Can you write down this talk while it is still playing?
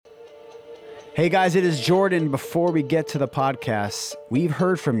Hey guys, it is Jordan. Before we get to the podcast, we've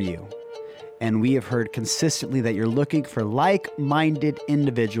heard from you, and we have heard consistently that you're looking for like-minded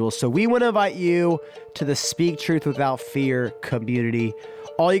individuals. So we want to invite you to the Speak Truth Without Fear community.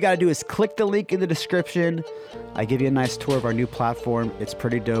 All you got to do is click the link in the description. I give you a nice tour of our new platform. It's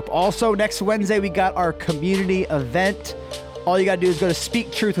pretty dope. Also, next Wednesday, we got our community event. All you got to do is go to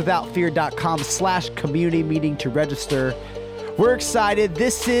speaktruthwithoutfear.com/community meeting to register. We're excited.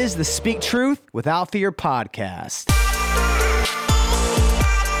 This is the Speak Truth Without Fear podcast.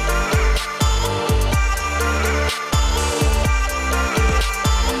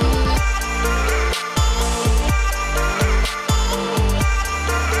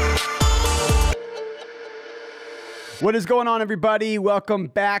 What is going on, everybody? Welcome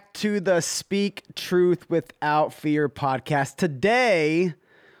back to the Speak Truth Without Fear podcast. Today,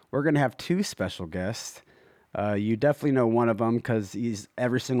 we're going to have two special guests. You definitely know one of them because he's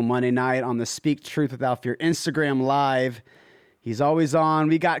every single Monday night on the Speak Truth Without Fear Instagram Live. He's always on.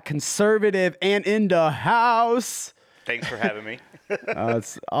 We got Conservative and in the house. Thanks for having me.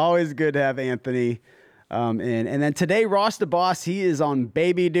 It's always good to have Anthony. And then today, Ross the Boss, he is on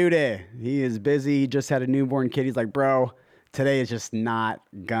baby duty. He is busy. He just had a newborn kid. He's like, bro, today is just not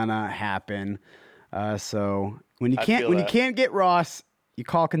gonna happen. So when you can't get Ross, you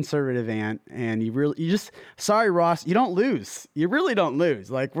call Conservative Ant, and sorry, Ross, you don't lose. You really don't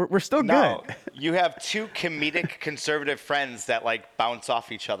lose. Like, we're still good. You have two comedic conservative friends that like bounce off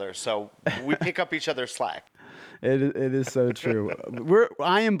each other. So we pick up each other's slack. It is so true.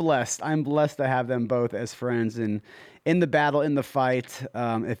 I am blessed. I'm blessed to have them both as friends and in the battle, in the fight.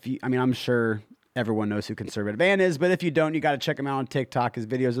 I'm sure everyone knows who Conservative Ant is, but if you don't, you got to check him out on TikTok. His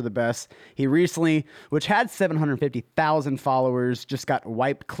videos are the best. He recently, which had 750,000 followers, just got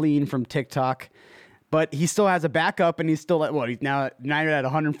wiped clean from TikTok. But he still has a backup, and he's still at what? He's now you're at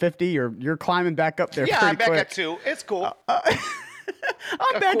 150. You're climbing back up there. Yeah, pretty I'm back quick. at 2. It's cool.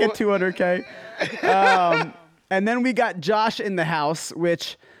 I'm back at 200K. And then we got Josh in the house,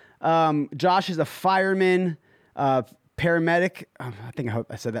 which Josh is a fireman, paramedic. I hope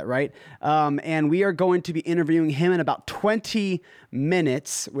I said that right. And we are going to be interviewing him in about 20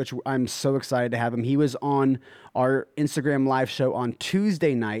 minutes, which I'm so excited to have him. He was on our Instagram live show on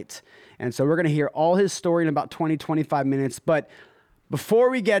Tuesday night. And so we're going to hear all his story in about 20, 25 minutes. But before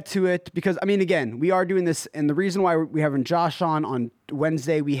we get to it, because, again, we are doing this, and the reason why we're having Josh on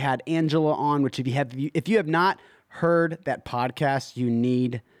Wednesday, we had Angela on, which if you have not heard that podcast, you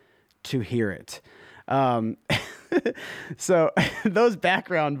need to hear it. So those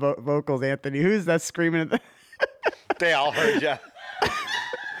background vocals, Anthony, who's that screaming? They all heard you.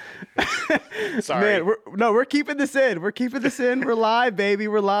 Sorry. Man, we're keeping this in. We're live, baby.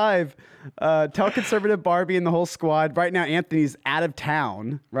 We're live. Tell Conservative Barbie and the whole squad. Right now, Anthony's out of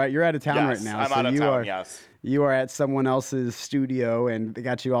town, right? You're out of town right now. I'm out of town, yes. You are at someone else's studio, and they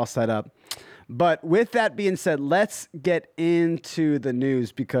got you all set up. But with that being said, let's get into the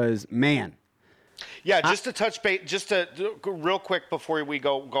news because, man. Yeah, just to touch base, real quick before we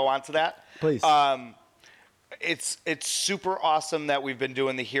go on to that. Please. It's super awesome that we've been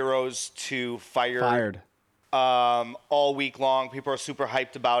doing the Heroes to Fired all week long. People are super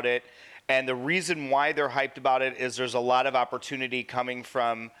hyped about it. And the reason why they're hyped about it is there's a lot of opportunity coming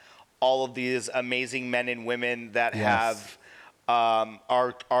from all of these amazing men and women that have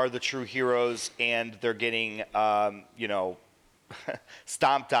are the true heroes, and they're getting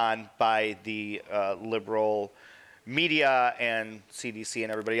stomped on by the liberal media and CDC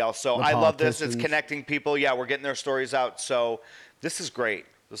and everybody else. So I love this. It's connecting people. Yeah, we're getting their stories out. So this is great.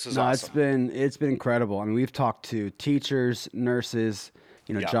 This is awesome. It's been incredible. We've talked to teachers, nurses,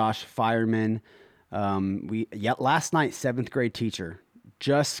 Josh, firemen. Last night, 7th grade teacher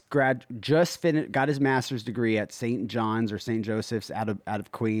just got his master's degree at St. John's or St. Joseph's out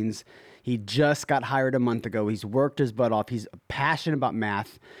of Queens. He just got hired a month ago. He's worked his butt off. He's passionate about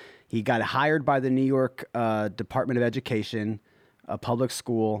math. He got hired by the New York Department of Education, a public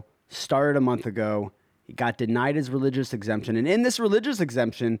school, started a month ago. He got denied his religious exemption. And in this religious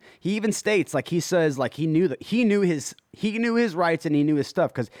exemption, he even states, he says, he knew his rights and he knew his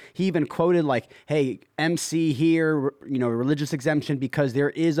stuff, because he even quoted hey, MC here, religious exemption because there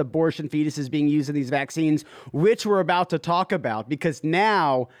is abortion fetuses being used in these vaccines, which we're about to talk about, because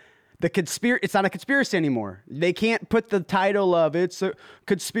now it's not a conspiracy anymore. They can't put the title of it's a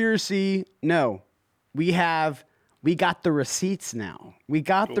conspiracy. No, we have we got the receipts now. We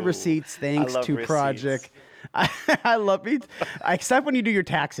got the receipts thanks to receipts. Project. I love it. Except when you do your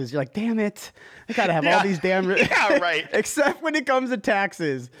taxes, you're like, damn it, I gotta have all these damn. Yeah, right. Except when it comes to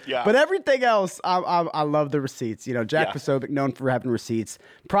taxes. Yeah. But everything else, I love the receipts. You know, Jack Posobiec, known for having receipts.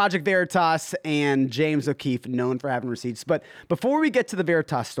 Project Veritas and James O'Keefe, known for having receipts. But before we get to the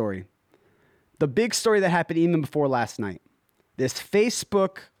Veritas story, the big story that happened even before last night, this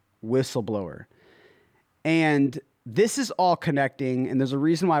Facebook whistleblower, and this is all connecting, and there's a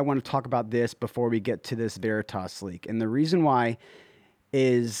reason why I want to talk about this before we get to this Veritas leak. And the reason why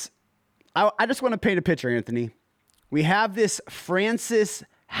is I just want to paint a picture, Anthony. We have this Frances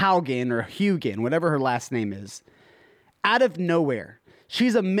Haugen, or Hugen, whatever her last name is, out of nowhere.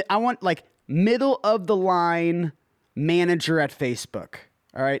 She's middle of the line manager at Facebook.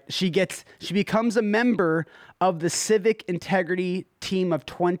 All right. She becomes a member of the Civic Integrity Team of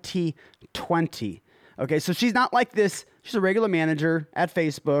 2020. Okay, so she's not like this. She's a regular manager at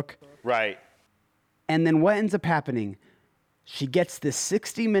Facebook. Right. And then what ends up happening? She gets this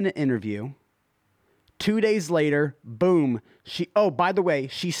 60-minute interview. 2 days later, boom. By the way,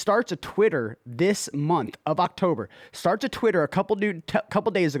 she starts a Twitter this month of October. Starts a Twitter a couple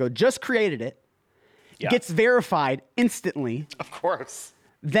days ago. Just created it. Yeah. Gets verified instantly. Of course.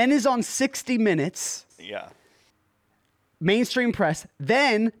 Then is on 60 Minutes. Yeah. Mainstream press,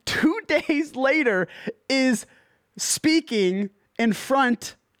 then 2 days later is speaking in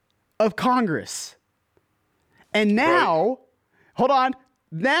front of Congress. And now, hold on,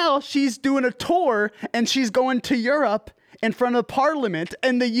 now she's doing a tour and she's going to Europe in front of Parliament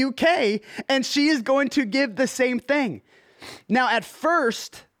in the UK, and she is going to give the same thing. Now, at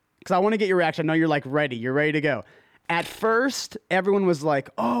first, because I want to get your reaction, I know you're like ready, you're ready to go. At first, everyone was like,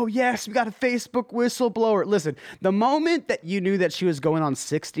 oh, yes, we got a Facebook whistleblower. Listen, the moment that you knew that she was going on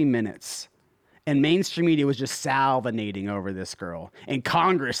 60 Minutes and mainstream media was just salivating over this girl, and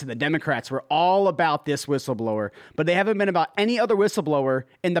Congress and the Democrats were all about this whistleblower, but they haven't been about any other whistleblower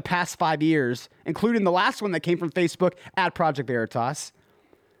in the past 5 years, including the last one that came from Facebook at Project Veritas.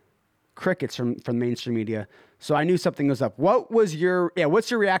 Crickets from mainstream media. So I knew something was up. What's your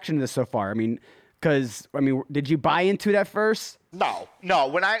reaction to this so far? Because, did you buy into it at first? No.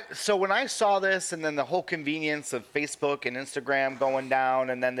 When I saw this, and then the whole convenience of Facebook and Instagram going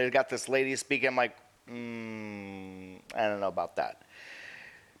down, and then they got this lady speaking, I'm like, I don't know about that.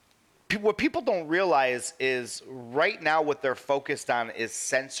 What people don't realize is right now what they're focused on is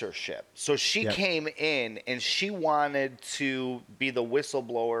censorship. So she came in and she wanted to be the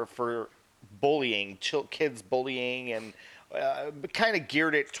whistleblower for bullying, kids bullying, and kind of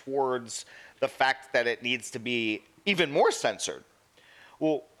geared it towards the fact that it needs to be even more censored.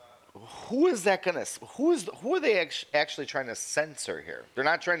 Well, who are they actually trying to censor here? They're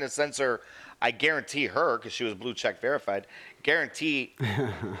not trying to censor, I guarantee her, because she was blue check verified, guarantee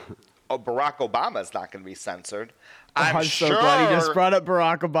Barack Obama is not going to be censored. I'm so glad he just brought up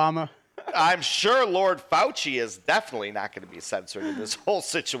Barack Obama. I'm sure Lord Fauci is definitely not going to be censored in this whole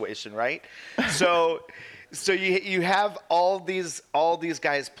situation, right? So you have all these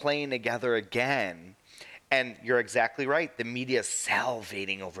guys playing together again, and you're exactly right. The media is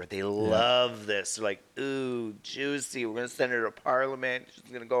salivating over it. They love this. They're like, ooh, juicy. We're going to send her to Parliament. She's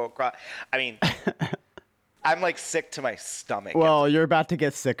going to go across. I'm like sick to my stomach. Well, you're about to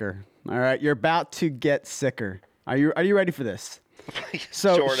get sicker. All right, you're about to get sicker. Are you ready for this?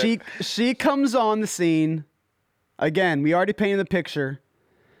 So Jordan. she comes on the scene. Again, we already painted the picture.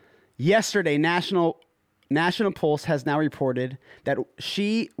 Yesterday, National Pulse has now reported that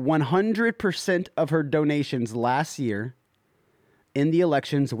 100% of her donations last year in the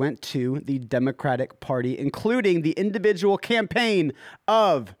elections went to the Democratic Party, including the individual campaign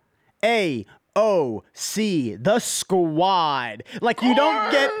of AOC, the squad. Like, you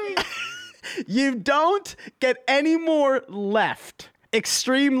don't get any more left,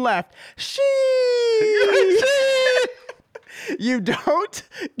 extreme left. You don't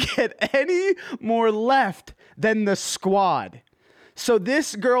get any more left than the squad. So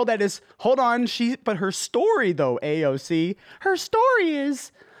this girl that is, but her story though, AOC, her story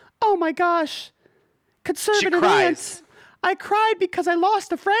is, oh my gosh, conservative ants. I cried because I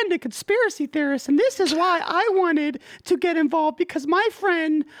lost a friend, a conspiracy theorist, and this is why I wanted to get involved, because my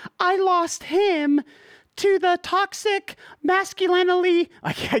friend, I lost him to the toxic masculinity.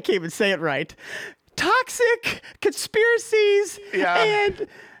 I can't even say it right. Toxic conspiracies. Yeah. And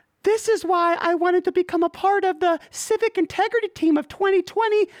this is why I wanted to become a part of the Civic Integrity Team of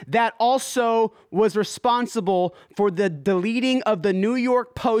 2020 that also was responsible for the deleting of the New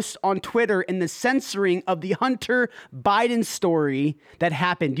York Post on Twitter and the censoring of the Hunter Biden story that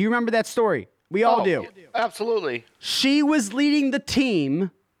happened. Do you remember that story? We all do. Absolutely. She was leading the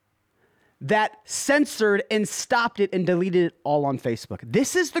team that censored and stopped it and deleted it all on Facebook.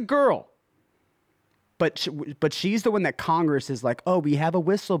 This is the girl. But she's the one that Congress is like, oh, we have a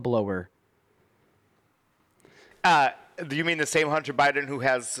whistleblower. Do you mean the same Hunter Biden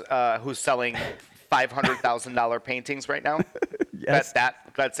who's selling $500,000 paintings right now? Yes.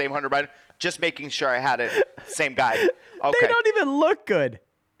 That same Hunter Biden? Just making sure I had it. Same guy. Okay. They don't even look good.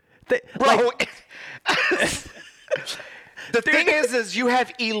 Bro, the thing is you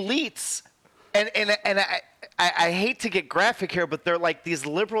have elites, and I hate to get graphic here, but they're like, these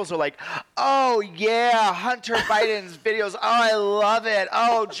liberals are like, oh yeah, Hunter Biden's videos, oh I love it,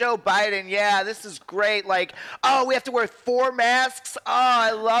 oh Joe Biden, yeah, this is great, like, oh we have to wear 4 masks, oh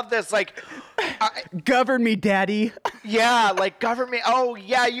I love this, like, govern me, daddy. Yeah, like govern me. Oh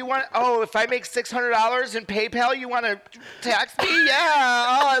yeah, if I make $600 in PayPal, you want to tax me? Yeah,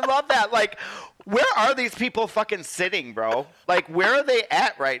 oh I love that. Like, where are these people fucking sitting, bro? Like, where are they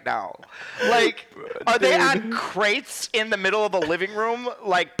at right now? Like, are they on crates in the middle of a living room,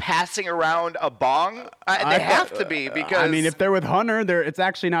 like passing around a bong? They have to be, because I mean, if they're with Hunter, it's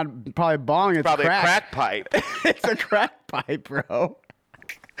actually not probably a bong. It's probably crack. a crack pipe. It's a crack pipe, bro.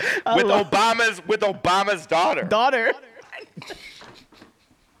 With Obama's daughter.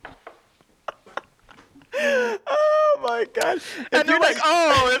 Oh my God! And they're like,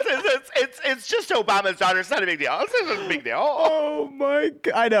 oh, it's just Obama's daughter. It's not a big deal. It's not a big deal. Oh my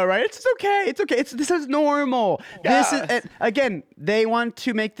God! I know, right? It's okay. It's okay. This is normal. Yeah. This is again. They want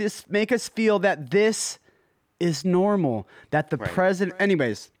to make us feel that this is normal. That the president.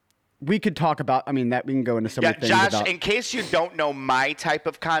 Anyways, we could talk about. I mean, that we can go into so many things. Josh, in case you don't know my type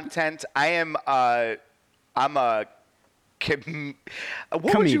of content, I'm a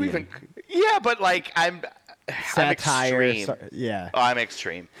what would you even? Yeah, but like I'm satire. extreme. Yeah. Oh, I'm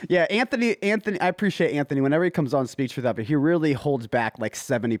extreme. Yeah, Anthony. I appreciate Anthony. Whenever he comes on, speaks for that, but he really holds back like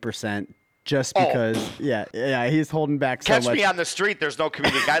 70%. Just because, yeah, he's holding back so much. Catch me on the street. There's no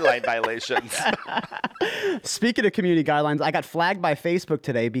community guideline violations. Speaking of community guidelines, I got flagged by Facebook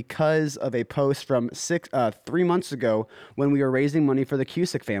today because of a post from 3 months ago when we were raising money for the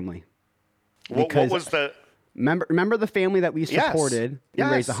Cusick family. What was the? Remember the family that we supported? Yes.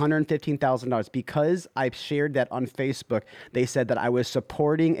 We raised $115,000 because I shared that on Facebook. They said that I was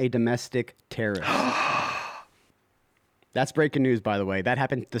supporting a domestic terrorist. That's breaking news, by the way. That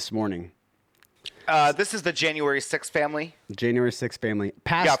happened this morning. This is the January 6th family. January 6th family.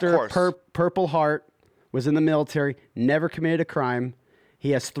 Pastor, Purple Heart, was in the military, never committed a crime.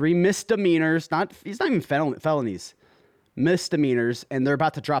 He has 3 misdemeanors. He's not even felonies. Misdemeanors, and they're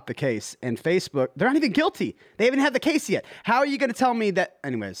about to drop the case. And Facebook, they're not even guilty. They haven't had the case yet. How are you going to tell me that?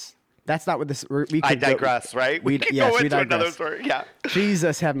 Anyways, that's not what this. I digress, right? We can go into another story. Yeah.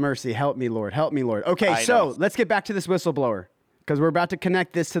 Jesus have mercy. Help me, Lord. Help me, Lord. Okay, so let's get back to this whistleblower because we're about to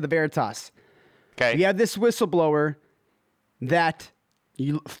connect this to the Veritas. Okay. We have this whistleblower that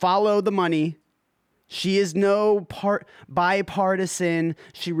you follow the money. She is no bipartisan.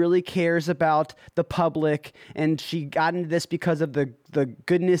 She really cares about the public, and she got into this because of the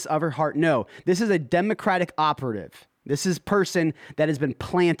goodness of her heart. No, this is a Democratic operative. This is a person that has been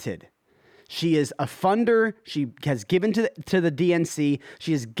planted. She is a funder. She has given to the DNC.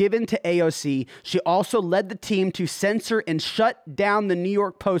 She has given to AOC. She also led the team to censor and shut down the New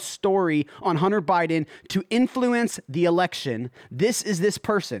York Post story on Hunter Biden to influence the election. This is this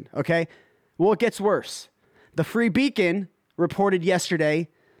person, okay? Well, it gets worse. The Free Beacon reported yesterday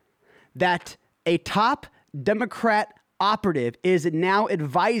that a top Democrat operative has been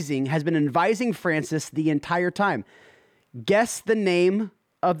advising Francis the entire time. Guess the name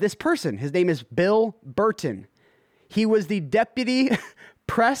of this person. His name is Bill Burton. He was the deputy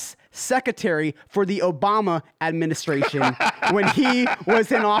press secretary for the Obama administration when he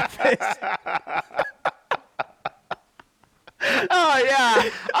was in office. Oh,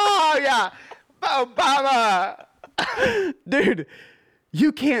 yeah. Obama. Dude,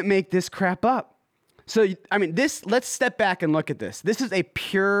 you can't make this crap up. So, I mean, let's step back and look at this. This is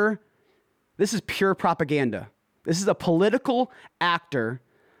pure propaganda. This is a political actor,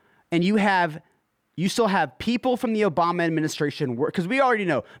 and you still have people from the Obama administration work, because we already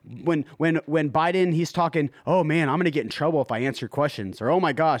know when Biden, he's talking, oh man, I'm going to get in trouble if I answer questions, or oh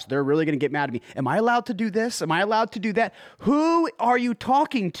my gosh, they're really going to get mad at me. Am I allowed to do this? Am I allowed to do that? Who are you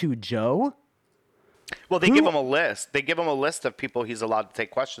talking to, Joe? Well, they give him a list. They give him a list of people he's allowed to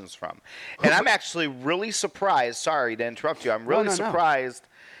take questions from. And I'm actually really surprised. Sorry to interrupt you. I'm really surprised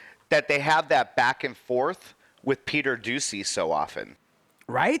that they have that back and forth with Peter Doocy so often.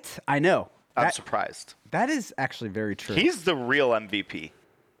 Right? I know. I'm surprised. That is actually very true. He's the real MVP.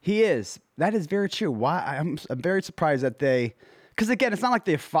 He is. That is very true. Why? I'm very surprised that they, because again, it's not like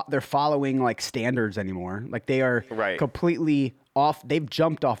they're following like standards anymore. Like they are completely off. They've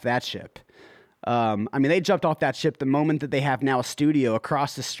jumped off that ship. I mean, they jumped off that ship the moment that they have now a studio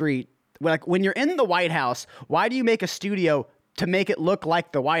across the street. Like when you're in the White House, why do you make a studio to make it look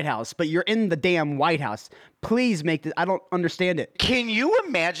like the White House? But you're in the damn White House. Please make this. I don't understand it. Can you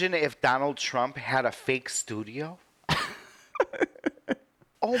imagine if Donald Trump had a fake studio?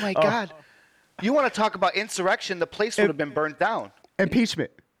 Oh my God. You want to talk about insurrection? The place would have been burnt down. Impeachment.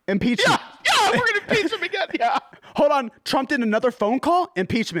 Yeah, we're going to impeach him again. Yeah. Hold on. Trump did another phone call?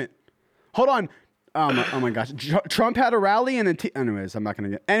 Impeachment. Hold on. Oh my gosh. Trump had a rally and anyways, I'm not going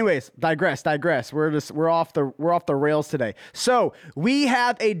to get. Anyways, digress. We're off the rails today. So, we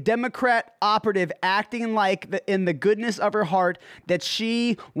have a Democrat operative acting like in the goodness of her heart that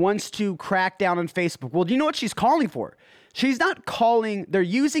she wants to crack down on Facebook. Well, do you know what she's calling for? She's not calling, they're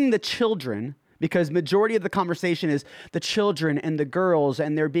using the children, because majority of the conversation is the children and the girls,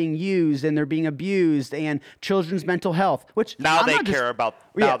 and they're being used and they're being abused, and children's mental health, which now they care about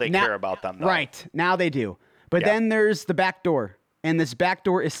them. Though. Right. Now they do. But then there's the back door, and this back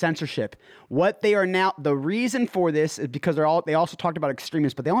door is censorship. What they are now, the reason for this is because they also talked about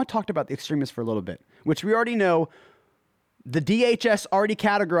extremists, but they only talked about the extremists for a little bit, which we already know. The DHS already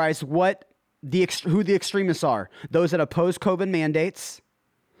categorized who the extremists are. Those that oppose COVID mandates,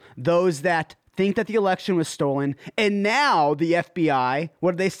 those that think that the election was stolen, and now the FBI,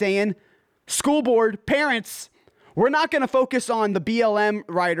 what are they saying? School board, parents, we're not going to focus on the BLM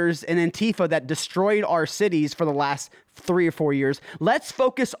writers and Antifa that destroyed our cities for the last 3 or 4 years. Let's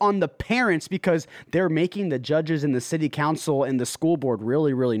focus on the parents, because they're making the judges and the city council and the school board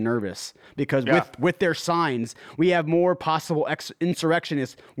really, really nervous, because with their signs, we have more possible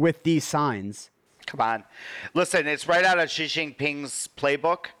insurrectionists with these signs. Come on. Listen, it's right out of Xi Jinping's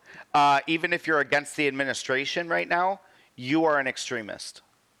playbook. Even if you're against the administration right now, you are an extremist.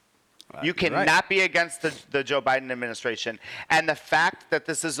 You cannot be against the Joe Biden administration. And the fact that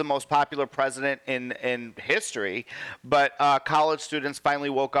this is the most popular president in history, but college students finally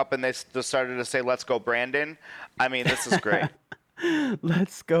woke up and they started to say, let's go, Brandon. I mean, this is great.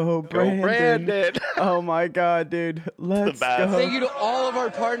 Let's go, Brandon. Go, Brandon. Oh, my God, dude. Let's go. Thank you to all of our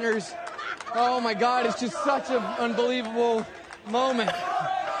partners. Oh, my God. It's just such an unbelievable moment.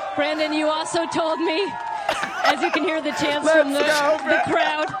 Brandon, you also told me, as you can hear the chants from the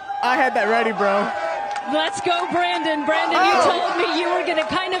crowd. I had that ready, bro. Let's go, Brandon. Brandon, you told me you were going to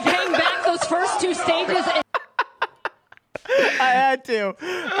kind of hang back those first 2 stages. I had to.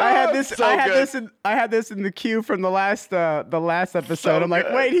 I had this in the queue from the last episode. So I'm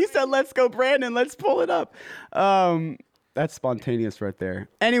like, wait, he said, let's go, Brandon. Let's pull it up. That's spontaneous right there.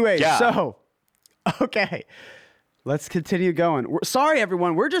 Anyway, so, okay. Let's continue going. Sorry,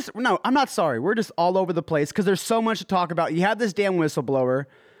 everyone. I'm not sorry. We're just all over the place because there's so much to talk about. You have this damn whistleblower.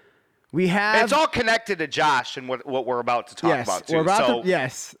 It's all connected to Josh and what we're about to talk about, too.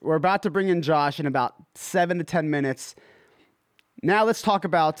 We're about to bring in Josh in about 7 to 10 minutes. Now let's talk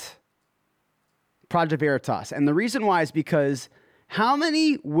about Project Veritas. And the reason why is because how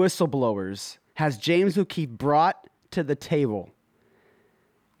many whistleblowers has James O'Keefe brought to the table?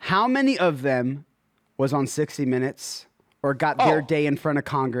 How many of them was on 60 Minutes or got their day in front of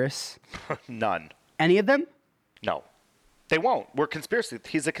Congress? None. Any of them? No. They won't.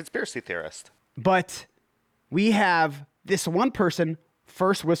 He's a conspiracy theorist. But we have this one person,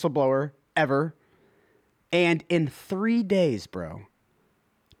 first whistleblower ever, and in 3 days, bro,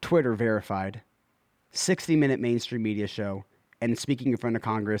 Twitter verified, 60-minute mainstream media show, and speaking in front of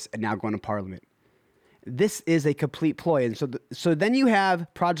Congress, and now going to Parliament. This is a complete ploy. And so then you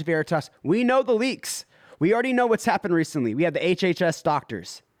have Project Veritas. We know the leaks. We already know what's happened recently. We have the HHS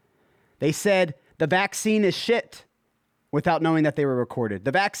doctors. They said the vaccine is shit without knowing that they were recorded.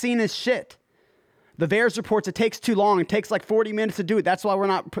 The vaccine is shit. The VAERS reports it takes too long. It takes like 40 minutes to do it. That's why we're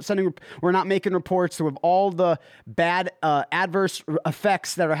not making reports of all the bad adverse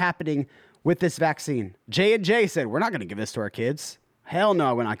effects that are happening with this vaccine. J&J said, we're not going to give this to our kids. Hell no,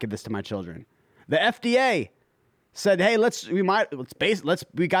 I will not give this to my children. The FDA said, hey,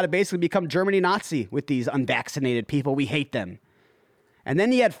 we got to basically become Germany Nazi with these unvaccinated people. We hate them. And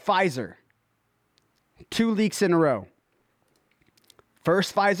then you had Pfizer. 2 leaks in a row.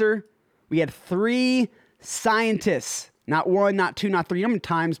 First Pfizer, we had 3 scientists, not 1, not 2, not 3. How many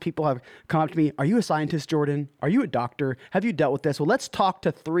times people have come up to me, are you a scientist, Jordan? Are you a doctor? Have you dealt with this? Well, let's talk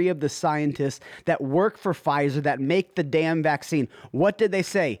to 3 of the scientists that work for Pfizer that make the damn vaccine. What did they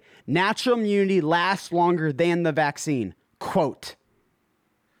say? Natural immunity lasts longer than the vaccine. Quote.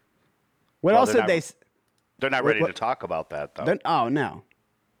 What else did they say? They're not ready to talk about that, though. Oh, no.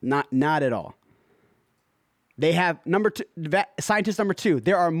 Not at all. They have scientist number 2.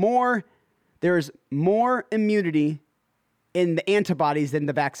 There is more immunity in the antibodies than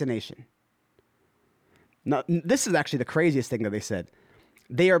the vaccination. Now, this is actually the craziest thing that they said.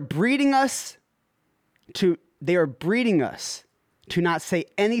 They are breeding us to not say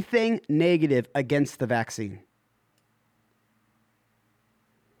anything negative against the vaccine.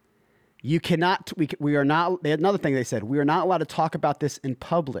 You cannot, we are not, another thing they said, we are not allowed to talk about this in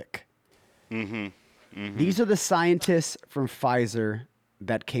public. Mm-hmm. Mm-hmm. These are the scientists from Pfizer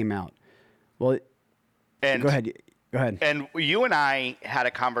that came out. Well, go ahead. And you and I had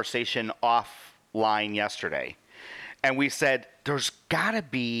a conversation offline yesterday, and we said there's got to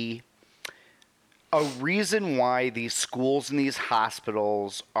be a reason why these schools and these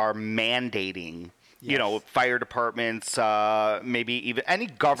hospitals are mandating, fire departments, maybe even any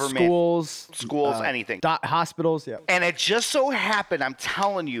government. Schools, anything. Hospitals, yeah. And it just so happened, I'm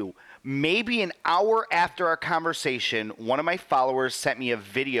telling you, maybe an hour after our conversation, one of my followers sent me a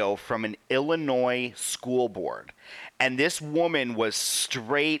video from an Illinois school board. And this woman was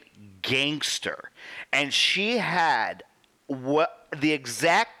straight gangster. And she had down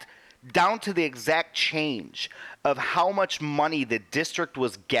to the exact change of how much money the district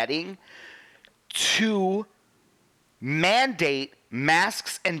was getting to mandate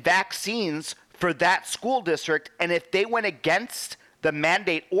masks and vaccines for that school district. And if they went against the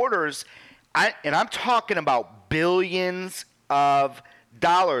mandate orders, and I'm talking about billions of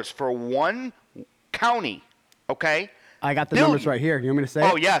dollars for one county, okay? I got the numbers right here. You want me to say?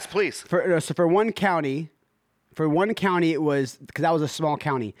 Oh, yes, please. For one county, it was, because that was a small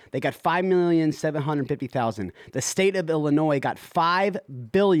county, they got $5,750,000. The state of Illinois got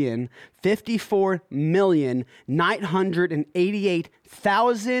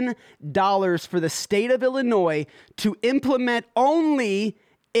 $5,054,988,000 for the state of Illinois to implement only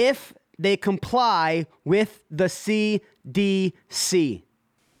if they comply with the CDC.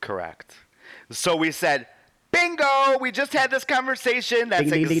 Correct. So we said, bingo, we just had this conversation.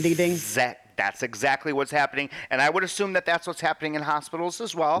 That's ding, ding, ding, ding. That's exactly what's happening. And I would assume that that's what's happening in hospitals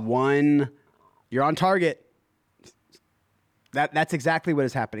as well. You're on target. That's exactly what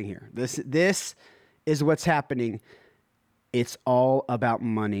is happening here. This is what's happening. It's all about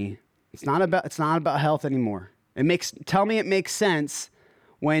money. It's not about health anymore. Tell me it makes sense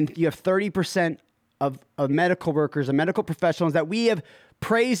when you have 30% of medical workers and medical professionals that we have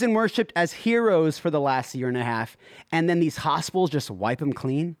praised and worshipped as heroes for the last year and a half, and then these hospitals just wipe them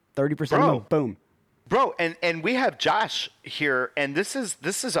clean. 30% of them, boom. Bro, and we have Josh here, and this is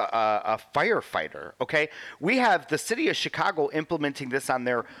a firefighter, okay? We have the city of Chicago implementing this on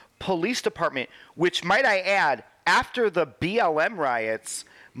their police department, which, might I add, after the BLM riots,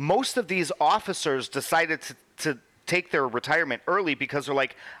 most of these officers decided to take their retirement early because they're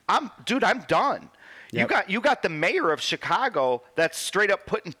like, I'm done. Yep. You got the mayor of Chicago that's straight up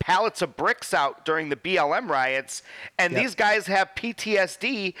putting pallets of bricks out during the BLM riots, and these guys have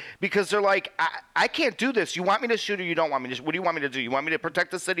PTSD because they're like, I can't do this. You want me to shoot or you don't want me to shoot? What do you want me to do? You want me to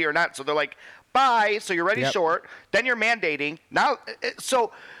protect the city or not? So they're like, bye. So you're ready short. Then you're mandating. Now,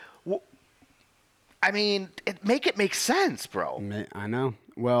 make it make sense, bro. I know.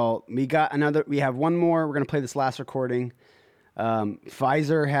 Well, we have one more. We're going to play this last recording.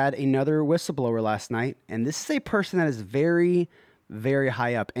 Pfizer had another whistleblower last night, and this is a person that is very, very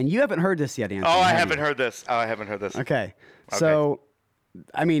high up. And you haven't heard this yet, Anthony. I haven't heard this. Okay. So,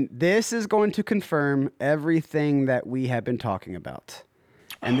 this is going to confirm everything that we have been talking about.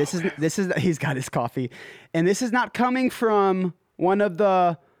 And this is he's got his coffee. And this is not coming from one of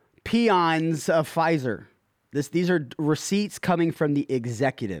the peons of Pfizer. These are receipts coming from the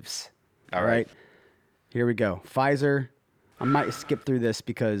executives. All right. Here we go. Pfizer. I might skip through this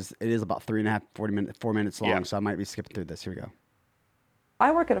because it is about 4 minutes long, so I might be skipping through this. Here we go.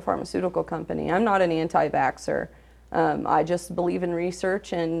 I work at a pharmaceutical company. I'm not an anti-vaxxer. I just believe in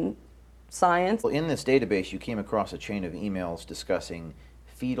research and science. Well, in this database, you came across a chain of emails discussing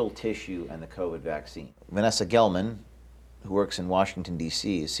fetal tissue and the COVID vaccine. Vanessa Gelman, who works in Washington,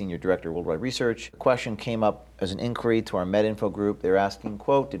 D.C., is Senior Director of Worldwide Research. The question came up as an inquiry to our MedInfo group. They're asking,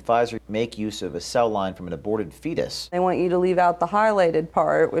 quote, did Pfizer make use of a cell line from an aborted fetus? They want you to leave out the highlighted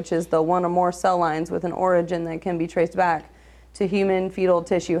part, which is the one or more cell lines with an origin that can be traced back to human fetal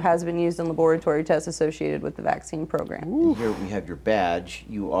tissue has been used in laboratory tests associated with the vaccine program. And here we have your badge.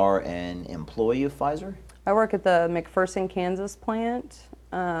 You are an employee of Pfizer? I work at the McPherson, Kansas plant.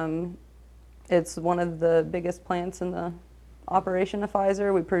 It's one of the biggest plants in the operation of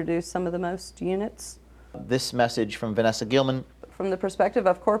Pfizer. We produce some of the most units. This message from Vanessa Gelman. From the perspective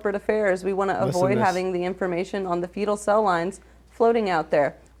of corporate affairs, we want to avoid having the information on the fetal cell lines floating out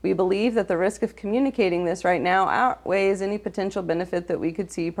there. We believe that the risk of communicating this right now outweighs any potential benefit that we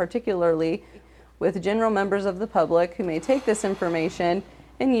could see, particularly with general members of the public who may take this information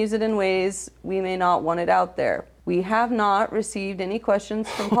and use it in ways we may not want it out there. We have not received any questions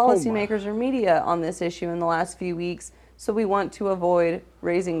from policymakers or media on this issue in the last few weeks, so we want to avoid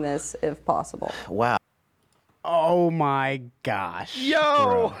raising this if possible. Wow. Oh my gosh.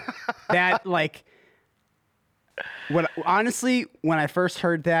 Yo! That, like, honestly, when I first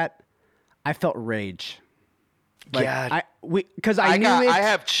heard that, I felt rage. Like, God. Because I knew it. I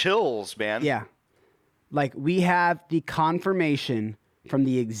have chills, man. Yeah. Like, we have the confirmation from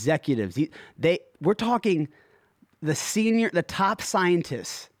the executives. We're talking the top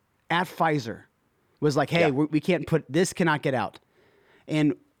scientists at Pfizer was like, hey, we can't this cannot get out.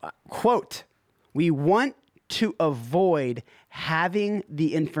 And quote, we want to avoid having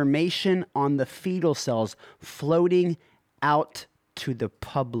the information on the fetal cells floating out to the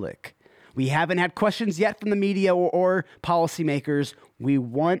public. We haven't had questions yet from the media or policymakers. We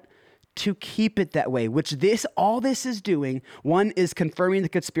want to keep it that way, which all this is doing, one, is confirming the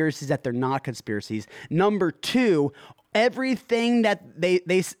conspiracies that they're not conspiracies. Number two, everything that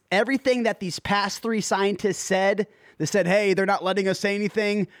everything that these past three scientists said, they said, hey, they're not letting us say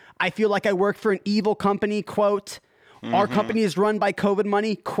anything. I feel like I work for an evil company, quote. Our company is run by COVID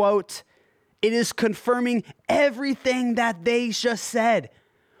money, quote. It is confirming everything that they just said.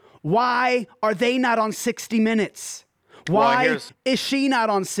 Why are they not on 60 Minutes? Why is she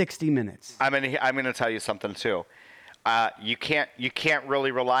not on 60 Minutes? I'm gonna tell you something too. You can't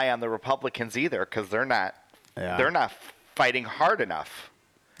really rely on the Republicans either, because they're not fighting hard enough.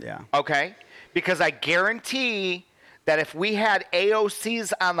 Yeah. Okay? Because I guarantee that if we had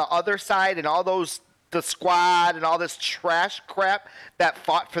AOCs on the other side and the squad and all this trash crap that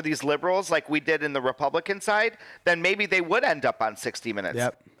fought for these liberals like we did in the Republican side, then maybe they would end up on 60 Minutes.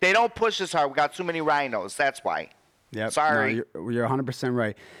 Yep. They don't push as hard. We got too many rhinos. That's why. Yep. Sorry. No, you're 100%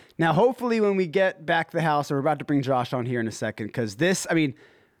 right. Now, hopefully when we get back to the House, and we're about to bring Josh on here in a second, because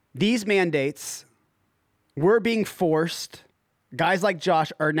these mandates, we're being forced. Guys like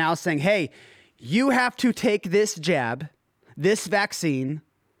Josh are now saying, hey, you have to take this jab, this vaccine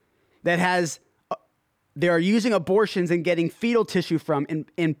that they are using abortions and getting fetal tissue from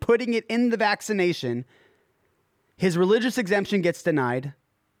and putting it in the vaccination. His religious exemption gets denied.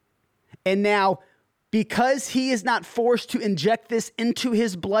 And now, because he is not forced to inject this into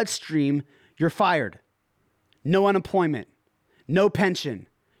his bloodstream, you're fired. No unemployment, no pension.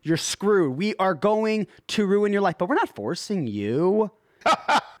 You're screwed. We are going to ruin your life, but we're not forcing you.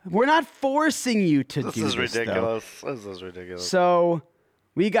 We're not forcing you to do this. This is ridiculous. This is ridiculous. So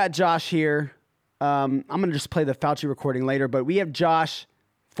we got Josh here. I'm going to just play the Fauci recording later, but we have Josh,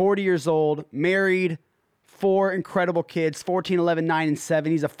 40 years old, married, 4 incredible kids, 14, 11, 9, and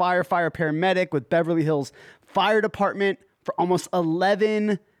 7. He's a firefighter paramedic with Beverly Hills Fire Department for almost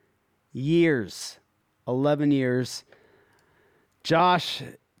 11 years. 11 years. Josh,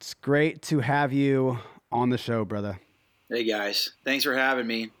 it's great to have you on the show, brother. Hey, guys. Thanks for having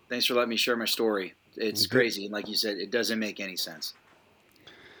me. Thanks for letting me share my story. It's crazy. And like you said, it doesn't make any sense.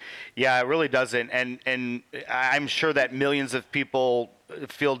 Yeah, it really doesn't. And I'm sure that millions of people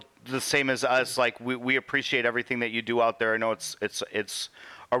feel the same as us. Like, we appreciate everything that you do out there. I know it's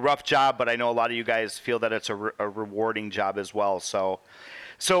a rough job, but I know a lot of you guys feel that it's a rewarding job as well. So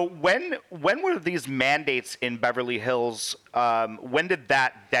when were these mandates in Beverly Hills? When did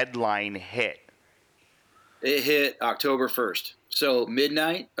that deadline hit? It hit October 1st. So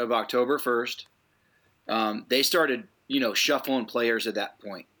midnight of October 1st, they started, shuffling players at that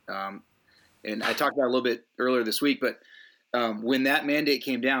point. And I talked about it a little bit earlier this week, but when that mandate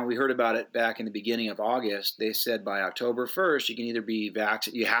came down, we heard about it back in the beginning of August. They said by October 1st, you can either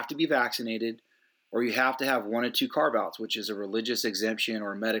you have to be vaccinated, or you have to have one of two carve-outs, which is a religious exemption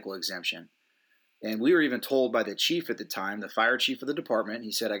or a medical exemption. And we were even told by the chief at the time, the fire chief of the department,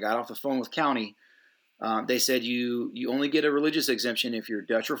 he said, I got off the phone with county. They said you only get a religious exemption if you're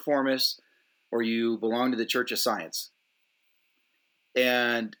Dutch Reformist or you belong to the Church of Science.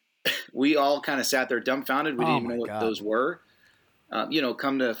 And we all kind of sat there dumbfounded. We didn't even know what those were.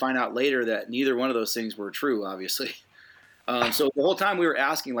 Come to find out later that neither one of those things were true, obviously. So the whole time we were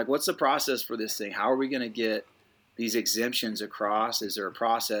asking, like, what's the process for this thing? How are we going to get these exemptions across? Is there a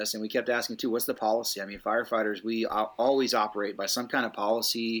process? And we kept asking, too, what's the policy? I mean, firefighters, we always operate by some kind of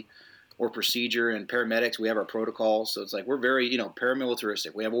policy or procedure, and paramedics, we have our protocols. So it's like we're very,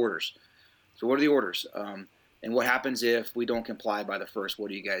 paramilitaristic. We have orders. So what are the orders? And what happens if we don't comply by the 1st?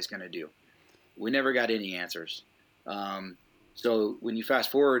 What are you guys going to do? We never got any answers. So when you fast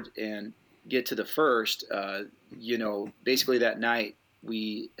forward and get to the 1st, basically that night,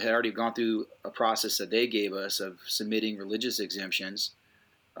 we had already gone through a process that they gave us of submitting religious exemptions,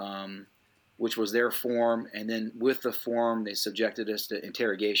 which was their form. And then with the form, they subjected us to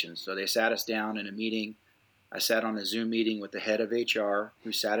interrogation. So they sat us down in a meeting. I sat on a Zoom meeting with the head of HR,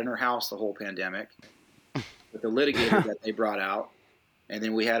 who sat in her house the whole pandemic, with the litigator that they brought out. And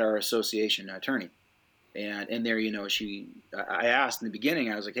then we had our association attorney. And in there, I asked in the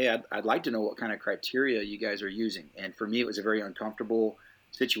beginning, I was like, hey, I'd like to know what kind of criteria you guys are using. And for me, it was a very uncomfortable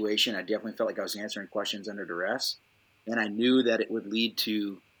situation. I definitely felt like I was answering questions under duress. And I knew that it would lead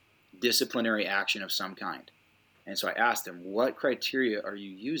to disciplinary action of some kind. And so I asked them, what criteria are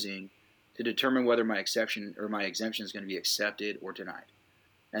you using to determine whether my exception or my exemption is going to be accepted or denied?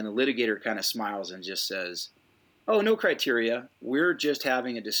 And the litigator kind of smiles and just says, oh, no criteria. We're just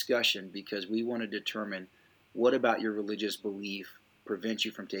having a discussion because we want to determine what about your religious belief prevents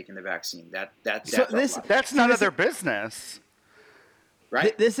you from taking the vaccine. That's none of their business.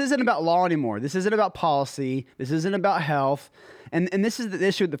 Right? This isn't about law anymore. This isn't about policy. This isn't about health. And this is the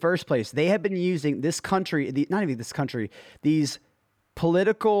issue in the first place. They have been using this country, not even this country, these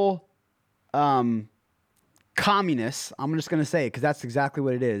political communists, I'm just going to say it because that's exactly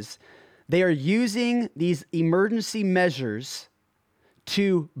what it is. They are using these emergency measures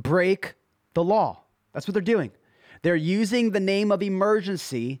to break the law. That's what they're doing. They're using the name of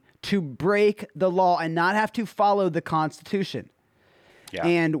emergency to break the law and not have to follow the Constitution. Yeah.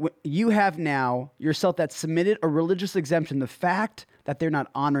 And you have now yourself that submitted a religious exemption. The fact that they're not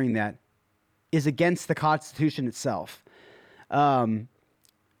honoring that is against the Constitution itself. And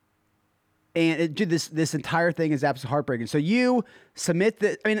this entire thing is absolutely heartbreaking. So you submit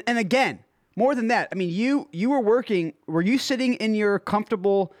the, and again, more than that, you were you sitting in your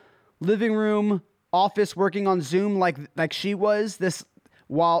comfortable living room office working on Zoom like she was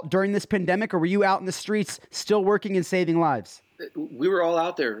during this pandemic, or were you out in the streets still working and saving lives? We were all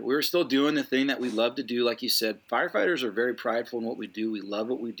out there. We were still doing the thing that we love to do. Like you said, firefighters are very prideful in what we do. We love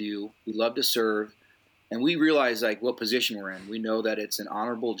what we do. We love to serve. And we realize what position we're in. We know that it's an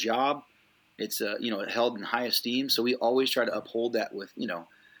honorable job. It's held in high esteem. So we always try to uphold that with,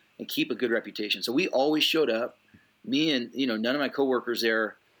 and keep a good reputation. So we always showed up. Me and, none of my coworkers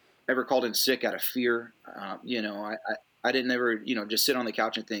there ever called in sick out of fear. I didn't ever, just sit on the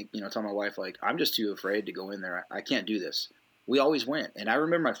couch and think, tell my wife, I'm just too afraid to go in there. I can't do this. We always went. And I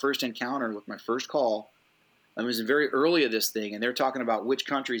remember my first encounter with my first call. It was very early of this thing, and they're talking about which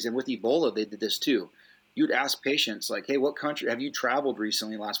countries. And with Ebola, they did this too. You'd ask patients, hey, what country have you traveled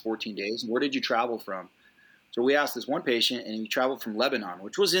recently in the last 14 days? Where did you travel from? So we asked this one patient, and he traveled from Lebanon,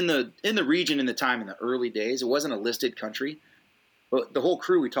 which was in the region in the time in the early days. It wasn't a listed country. But the whole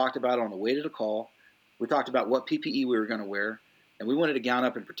crew, we talked about it on the way to the call. We talked about what PPE we were going to wear, and we wanted to gown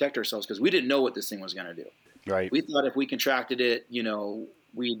up and protect ourselves because we didn't know what this thing was going to do. Right. We thought if we contracted it,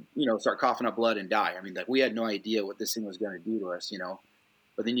 we'd, start coughing up blood and die. We had no idea what this thing was going to do to us,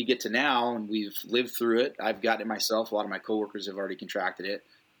 But then you get to now, and we've lived through it. I've gotten it myself. A lot of my coworkers have already contracted it.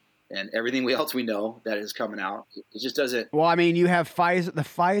 And everything else we know that is coming out, it just doesn't. Well, you have the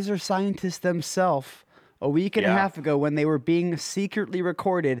Pfizer scientists themselves. A week and a half ago, when they were being secretly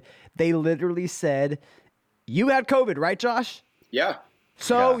recorded, they literally said, you had COVID, right, Josh? Yeah.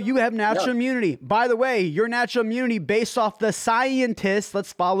 So you have natural immunity. By the way, your natural immunity based off the scientists,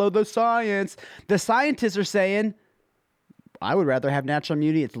 let's follow the science. The scientists are saying, I would rather have natural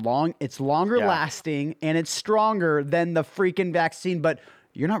immunity. It's longer lasting, and it's stronger than the freaking vaccine. But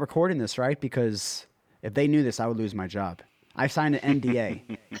you're not recording this, right? Because if they knew this, I would lose my job. I signed an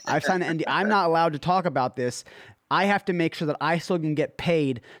NDA. I'm not allowed to talk about this. I have to make sure that I still can get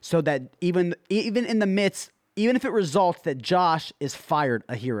paid so that even in the midst, even if it results that Josh is fired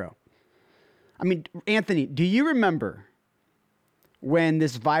a hero. Anthony, do you remember when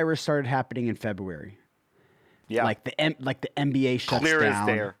this virus started happening in February? Yeah. Like the NBA shuts clear down.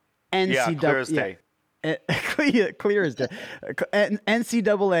 Clear as day. Clear as day. Clear as day.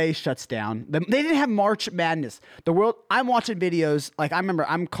 NCAA shuts down. They didn't have March Madness. I'm watching videos. I remember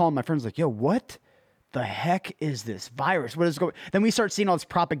I'm calling my friends yo, what the heck is this virus? What is going? Then we start seeing all this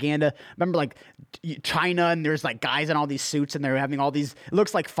propaganda. Remember China, and there's guys in all these suits, and they're having all these. It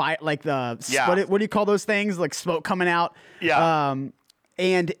looks like fire, what do you call those things? Like smoke coming out. Yeah.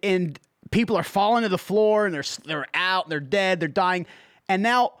 And people are falling to the floor, and they're out, they're dead, they're dying, and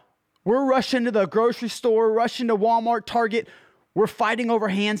now we're rushing to the grocery store, rushing to Walmart, Target. We're fighting over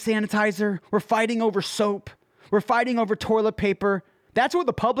hand sanitizer. We're fighting over soap. We're fighting over toilet paper. That's what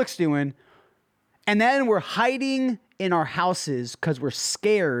the public's doing. And then we're hiding in our houses because we're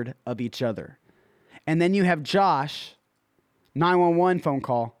scared of each other. And then you have Josh, 911 phone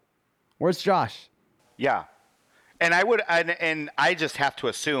call. Where's Josh? Yeah. And I just have to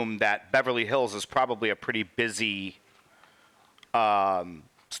assume that Beverly Hills is probably a pretty busy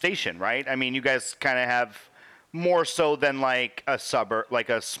station, right? I mean, you guys kind of have more so than like a suburb, like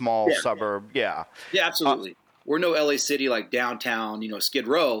a small suburb. Yeah. Yeah, absolutely. We're no LA City like downtown, Skid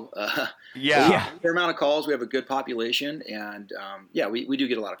Row. Fair amount of calls. We have a good population, and we do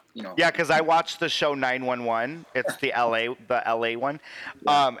get a lot of Yeah, because I watched the show 911. It's the LA one,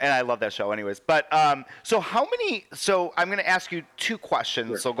 and I love that show, anyways. But so how many? So I'm going to ask you two questions.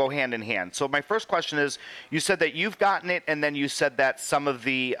 Sure. So go hand in hand. So my first question is: you said that you've gotten it, and then you said that some of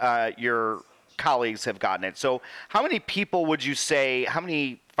the your colleagues have gotten it. So how many people would you say? How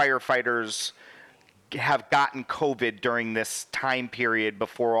many firefighters have gotten COVID during this time period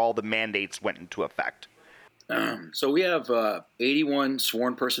before all the mandates went into effect? So we have 81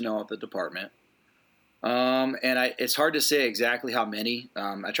 sworn personnel at the department. It's hard to say exactly how many.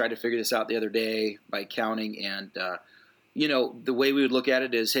 I tried to figure this out the other day by counting, and the way we would look at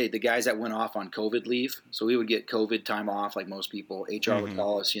it is, hey, the guys that went off on COVID leave, so we would get COVID time off like most people. HR would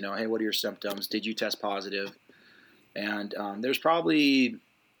call us, hey, what are your symptoms? Did you test positive? And there's probably,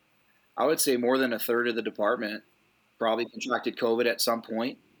 I would say, more than a third of the department probably contracted COVID at some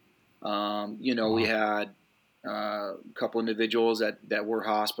point. We had a couple individuals that were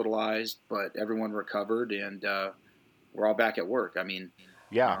hospitalized, but everyone recovered, and we're all back at work. I mean,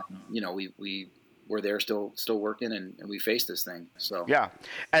 we're there still working, and we face this thing. So yeah,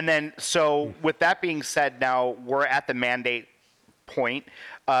 and then so with that being said, now we're at the mandate point.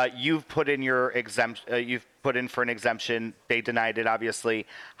 You've put in your you've put in for an exemption. They denied it, obviously.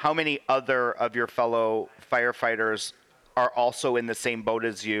 How many other of your fellow firefighters are also in the same boat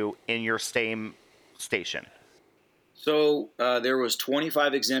as you in your same station? So there was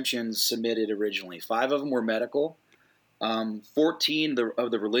 25 exemptions submitted originally. 5 of them were medical. 14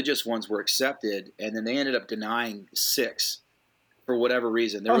 of the religious ones were accepted, and then they ended up denying 6 for whatever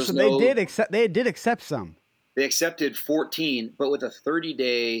reason. They did accept some. They accepted 14, but with a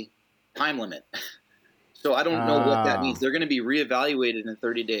 30-day time limit. So I don't know what that means. They're going to be reevaluated in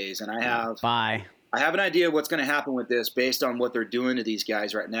 30 days, and I have an idea of what's going to happen with this based on what they're doing to these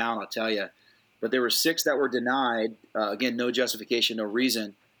guys right now, and I'll tell you. But there were 6 that were denied. Again, no justification, no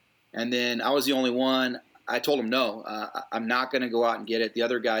reason. And then I was the only one. I told them no. I'm not going to go out and get it. The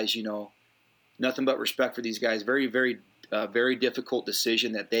other guys, nothing but respect for these guys. Very, very, very difficult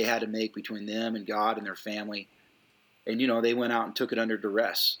decision that they had to make between them and God and their family. And they went out and took it under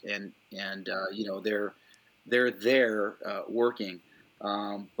duress. And they're there working.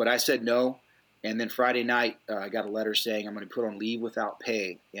 But I said no. And then Friday night, I got a letter saying I'm going to put on leave without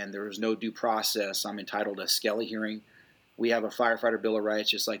pay, and there was no due process. I'm entitled to a Skelly hearing. We have a firefighter Bill of Rights,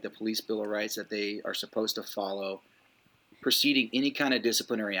 just like the police Bill of Rights, that they are supposed to follow, preceding any kind of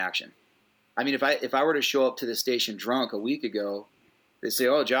disciplinary action. I mean, if I were to show up to the station drunk a week ago, they'd say,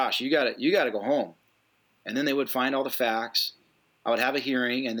 "Oh, Josh, you got to go home," and then they would find all the facts. I would have a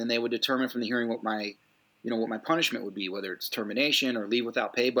hearing, and then they would determine from the hearing what my punishment would be, whether it's termination or leave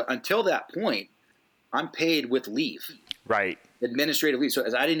without pay. But until that point, I'm paid with leave. Right. Administrative leave. So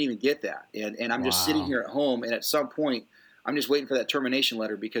I didn't even get that. And I'm just sitting here at home, and at some point, I'm just waiting for that termination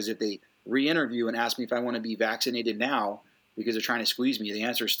letter, because if they re-interview and ask me if I want to be vaccinated now because they're trying to squeeze me, the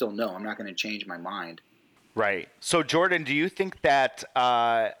answer is still no. I'm not going to change my mind. Right. So, Jordan, do you think that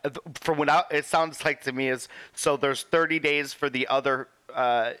from what it sounds like to me is, so there's 30 days for the other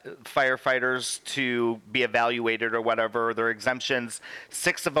firefighters to be evaluated or whatever, their exemptions,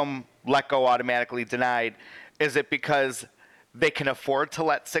 6 of them let go automatically denied. Is it because they can afford to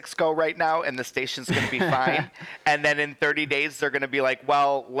let 6 go right now and the station's going to be fine? And then in 30 days, they're going to be like,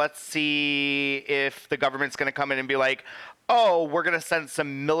 well, let's see if the government's going to come in and be like, oh, we're going to send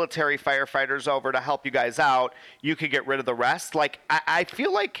some military firefighters over to help you guys out. You could get rid of the rest. Like, I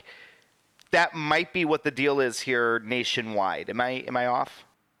feel like that might be what the deal is here nationwide. Am I off?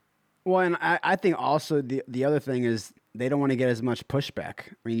 Well, and I think also the other thing is they don't want to get as much pushback.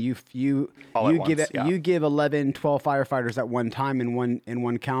 I mean, you give 11, 12 firefighters at one time in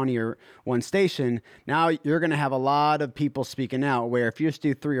one county or one station. Now you're going to have a lot of people speaking out, where if you just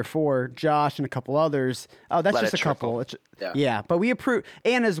do 3 or 4, Josh and a couple others, that's just a couple. Yeah, but we approve.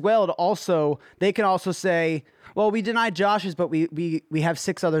 And as well, they can also say, well, we denied Josh's, but we have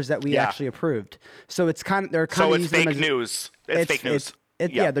 6 others that we actually approved. So it's they're so it's fake news. It's fake news.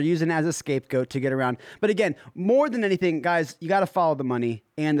 They're using it as a scapegoat to get around. But again, more than anything, guys, you got to follow the money.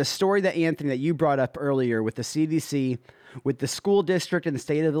 And the story that you brought up earlier with the CDC, with the school district in the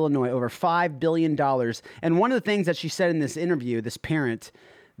state of Illinois, over $5 billion. And one of the things that she said in this interview, this parent,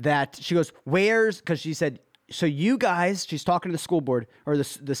 that she goes, because she said you guys, she's talking to the school board or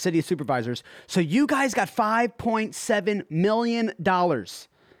the city supervisors. So you guys got $5.7 million.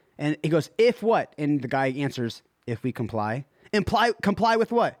 And he goes, if what? And the guy answers, if we comply. Comply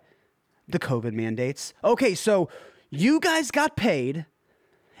with what? The COVID mandates. Okay, so you guys got paid,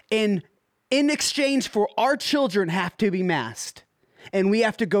 and in exchange for our children have to be masked, and we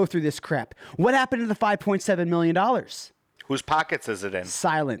have to go through this crap. What happened to the $5.7 million? Whose pockets is it in?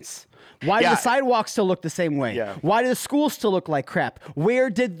 Silence. Why do the sidewalks still look the same way? Yeah. Why do the schools still look like crap? Where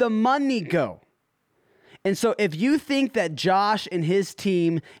did the money go? And so if you think that Josh and his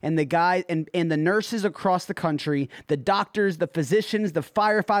team and the guys and the nurses across the country, the doctors, the physicians, the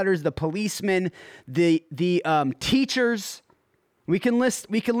firefighters, the policemen, the teachers, we can list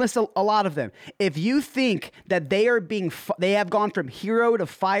a lot of them. If you think that they have gone from hero to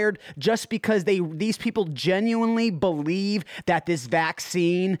fired just because these people genuinely believe that this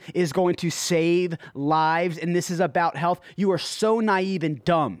vaccine is going to save lives and this is about health, you are so naive and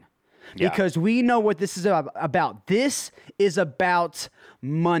dumb. Yeah. Because we know what this is about. This is about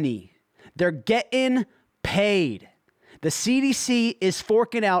money. They're getting paid. The CDC is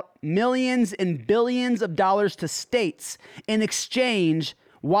forking out millions and billions of dollars to states in exchange.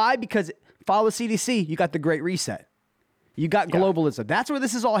 Why? Because follow the CDC, you got the Great Reset. You got globalism. That's where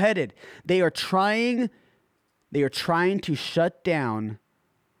this is all headed. They are trying to shut down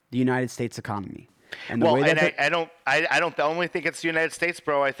the United States economy. And I don't only think it's the United States,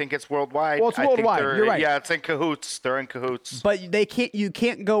 bro. I think it's worldwide. Well, it's worldwide. You're right. Yeah, it's in cahoots. They're in cahoots. But you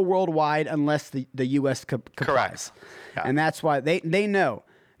can't go worldwide unless the U.S. complies. Correct. Yeah. And that's why they know.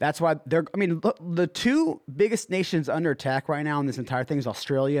 That's why the two biggest nations under attack right now in this entire thing is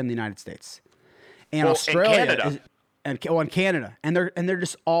Australia and the United States. And Australia and Canada. And they're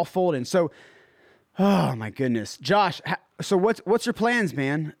just all folding. So, oh my goodness, Josh. So what's your plans,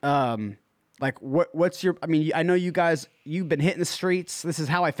 man? Like what's your? I mean, I know you guys. You've been hitting the streets. This is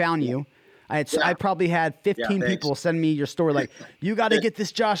how I found you. I probably had 15 people send me your story. Like, you got to get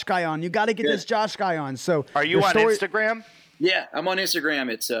this Josh guy on. You got to get this Josh guy on. So, are you on Instagram? Yeah, I'm on Instagram.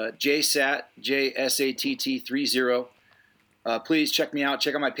 It's JSAT JSATT30. Please check me out.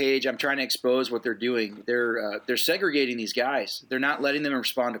 Check out my page. I'm trying to expose what they're doing. They're segregating these guys. They're not letting them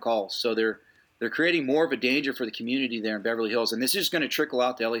respond to calls. So they're creating more of a danger for the community there in Beverly Hills, and this is going to trickle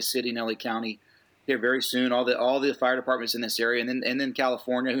out to LA City and LA County here very soon. All the fire departments in this area, and then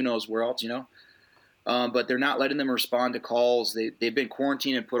California. Who knows where else? But they're not letting them respond to calls. They've been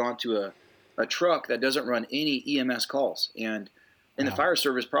quarantined and put onto a truck that doesn't run any EMS calls, and in the fire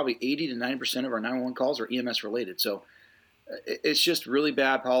service, probably 80 to 90% of our 911 calls are EMS related. So it's just really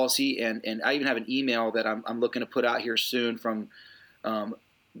bad policy, and I even have an email that I'm looking to put out here soon from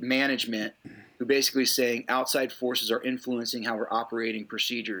management, who basically saying outside forces are influencing how we're operating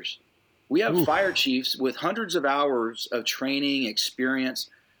procedures. We have fire chiefs with hundreds of hours of training experience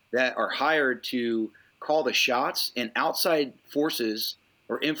that are hired to call the shots, and outside forces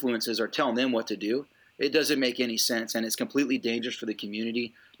or influences are telling them what to do. It doesn't make any sense, and it's completely dangerous for the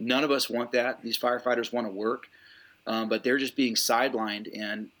community. None of us want that. These firefighters want to work, but they're just being sidelined.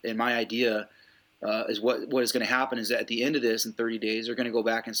 And my idea is what is going to happen is that at the end of this, in 30 days, they're going to go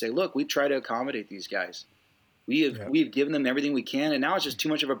back and say, look, we try to accommodate these guys. We've given them everything we can, and now it's just too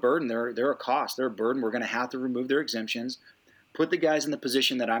much of a burden. They're a cost. They're a burden. We're going to have to remove their exemptions, put the guys in the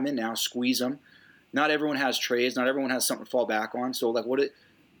position that I'm in now, squeeze them. Not everyone has trades. Not everyone has something to fall back on. So, like, what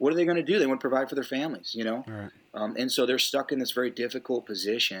are they going to do? They want to provide for their families, Right. And so they're stuck in this very difficult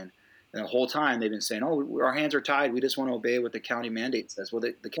position. And the whole time they've been saying, oh, our hands are tied. We just want to obey what the county mandate says. Well,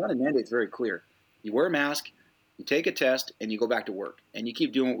 the county mandate is very clear. You wear a mask, you take a test, and you go back to work. And you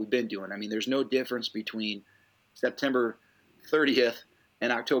keep doing what we've been doing. I mean, there's no difference between September 30th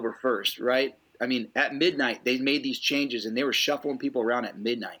and October 1st, right? I mean, at midnight, they made these changes, and they were shuffling people around at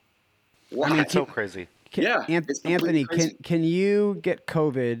midnight. Wow. I mean, it's so crazy. Anthony, crazy. Can you get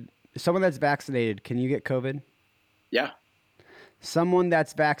COVID? Someone that's vaccinated, can you get COVID? Yeah. Someone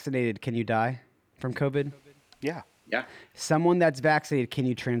that's vaccinated, can you die from COVID? Yeah. Yeah. Someone that's vaccinated, can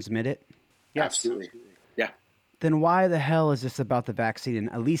you transmit it? Yes. Absolutely. Yeah. Then why the hell is this about the vaccine and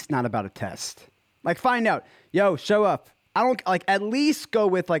at least not about a test? Like, find out. Yo, show up. I don't like. At least go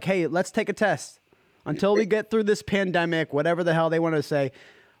with like, hey, let's take a test until we get through this pandemic. Whatever the hell they want to say.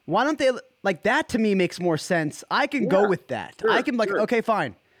 Why don't they like that? To me, makes more sense. I can go with that. Sure, I can okay,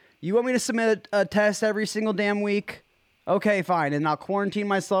 fine. You want me to submit a test every single damn week? Okay, fine. And I'll quarantine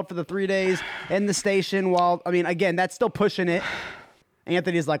myself for the 3 days in the station while. I mean, again, that's still pushing it.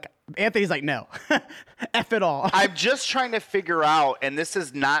 Anthony's like, no, F it all. I'm just trying to figure out, and this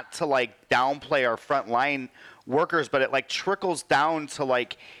is not to like downplay our front line workers, but it like trickles down to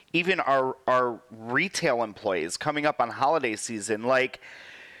like even our retail employees coming up on holiday season. Like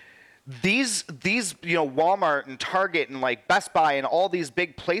these Walmart and Target and like Best Buy and all these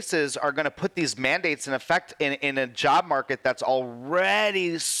big places are going to put these mandates in effect in a job market that's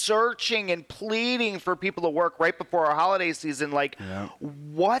already searching and pleading for people to work right before our holiday season. Like,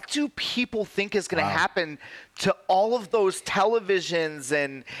 what do people think is going to happen to all of those televisions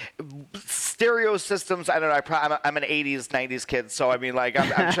and stereo systems? I don't know. I'm an 80s, 90s kid, so I mean, like,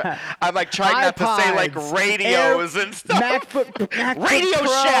 I'm like trying not to say like radios and stuff. MacBook Radio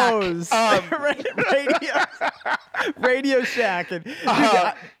Pros. Radio Shack. And,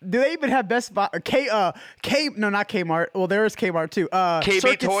 do they even have Best Buy? No, not Kmart. Well, there is Kmart too. KB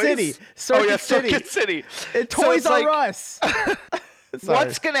Circuit Toys? City. Circuit City. And Toys R Us.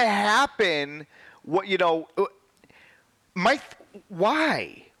 What's going to happen? What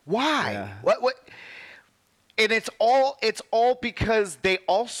why? Yeah. What? And it's all because they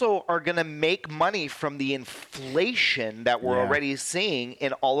also are going to make money from the inflation that we're already seeing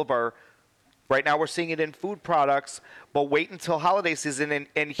in all of our. Right now, we're seeing it in food products, but wait until holiday season.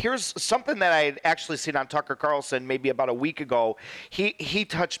 And here's something that I had actually seen on Tucker Carlson maybe about a week ago. He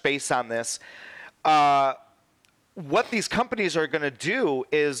touched base on this. What these companies are going to do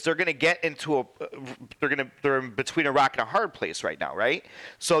is they're going to get into they're in between a rock and a hard place right now, right?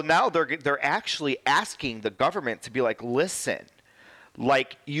 So now they're actually asking the government to be like, listen,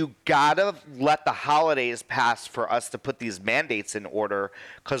 like you gotta let the holidays pass for us to put these mandates in order,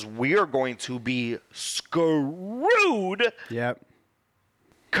 because we are going to be screwed. Yep.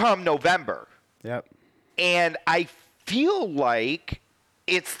 Come November. Yep. And I feel like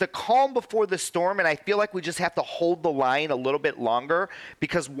it's the calm before the storm, and I feel like we just have to hold the line a little bit longer,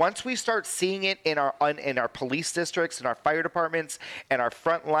 because once we start seeing it in our police districts and our fire departments and our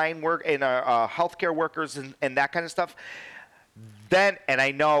frontline work and our healthcare workers and that kind of stuff, then, and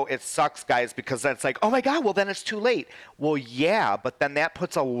I know it sucks, guys, because then it's like, oh my God, well then it's too late. Well, yeah, but then that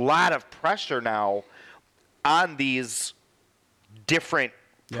puts a lot of pressure now on these different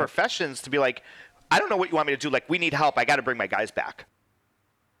professions to be like, I don't know what you want me to do. Like, we need help. I got to bring my guys back.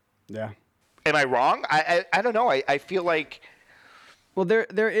 Yeah. Am I wrong? I don't know. I feel like. Well,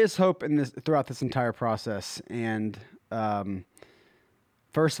 there is hope in this throughout this entire process, and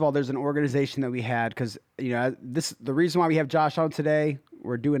first of all, there's an organization that we had, because the reason why we have Josh on today.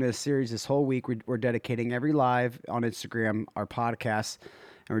 We're doing a series this whole week. We're dedicating every live on Instagram, our podcast,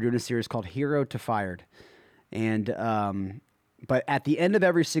 and we're doing a series called Hero to Fired, and but at the end of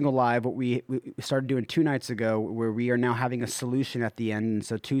every single live, what we started doing 2 nights ago, where we are now having a solution at the end. And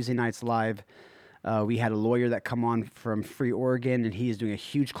so Tuesday nights live, we had a lawyer that come on from Free Oregon, and he is doing a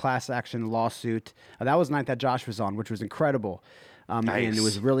huge class action lawsuit. That was the night that Josh was on, which was incredible. Nice. And it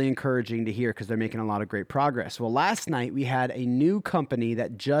was really encouraging to hear, because they're making a lot of great progress. Well, last night we had a new company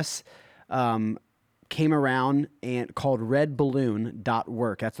that just came around and called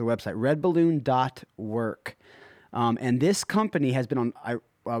redballoon.work. That's the website, redballoon.work. And this company has been on,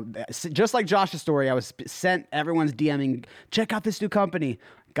 just like Josh's story, I was sent, everyone's DMing, check out this new company.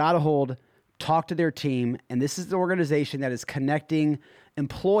 Got a hold, talked to their team, and this is the organization that is connecting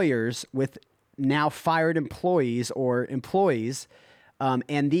employers with now fired employees or employees.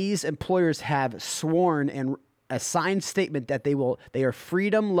 And these employers have sworn and a signed statement that they are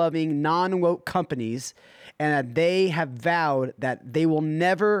freedom-loving, non-woke companies, and that they have vowed that they will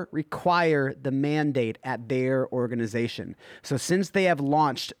never require the mandate at their organization. So since they have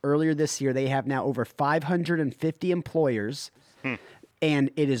launched earlier this year, they have now over 550 employers,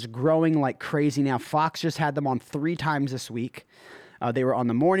 and it is growing like crazy now. Fox just had them on 3 times this week. They were on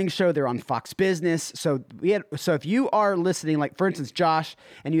the morning show. They're on Fox Business. So if you are listening, like for instance, Josh,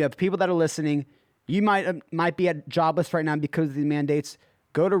 and you have people that are listening, you might be at jobless right now because of the mandates.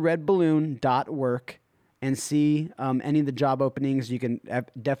 Go to redballoon.work and see any of the job openings. You can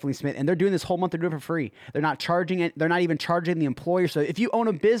definitely submit. And they're doing this whole month. They're doing it for free. They're not charging it. They're not even charging the employer. So if you own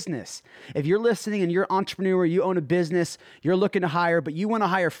a business, if you're listening and you're an entrepreneur, you own a business, you're looking to hire, but you want to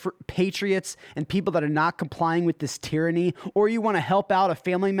hire patriots and people that are not complying with this tyranny, or you want to help out a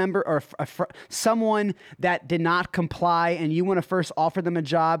family member or someone that did not comply and you want to first offer them a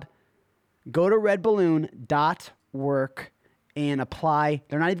job, go to redballoon.work and apply.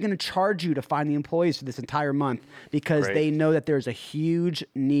 They're not even going to charge you to find the employees for this entire month, because they know that there's a huge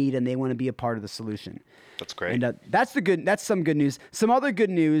need and they want to be a part of the solution. That's great. And that's some good news. Some other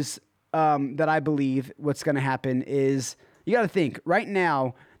good news that I believe what's going to happen is, you got to think right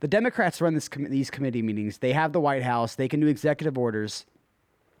now, the Democrats run these committee meetings. They have the White House. They can do executive orders.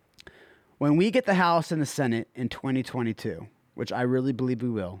 When we get the House and the Senate in 2022, which I really believe we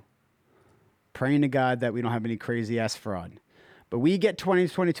will, praying to God that we don't have any crazy ass fraud. But we get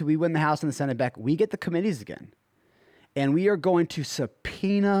 2022, we win the House and the Senate back. We get the committees again. And we are going to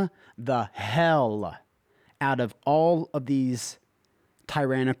subpoena the hell out of all of these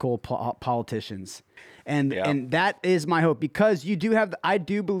tyrannical politicians. And that is my hope, because you do have, I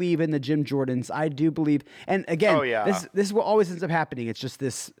do believe in the Jim Jordans. I do believe, and again, this is what always ends up happening. It's just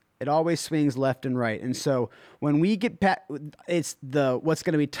this, it always swings left and right. And so when we get back, what's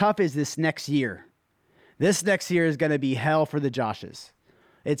going to be tough is this next year. This next year is going to be hell for the Joshes.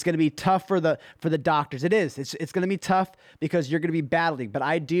 It's going to be tough for the doctors. It is. It's going to be tough because you're going to be battling. But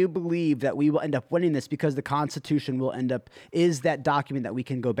I do believe that we will end up winning this, because the Constitution will end up is that document that we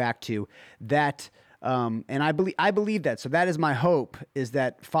can go back to. That and I believe that. So that is my hope, is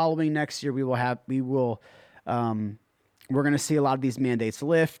that following next year we're going to see a lot of these mandates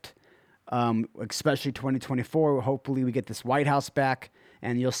lift, especially 2024. Hopefully we get this White House back,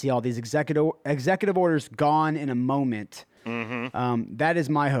 and you'll see all these executive orders gone in a moment. Mm-hmm. That is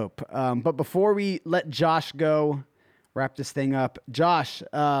my hope. But before we let Josh go, wrap this thing up, Josh,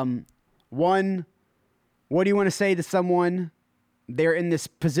 what do you want to say to someone? They're in this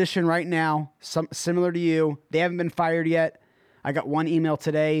position right now, similar to you. They haven't been fired yet. I got one email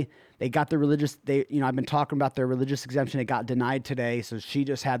today. They got the I've been talking about their religious exemption. It got denied today. So she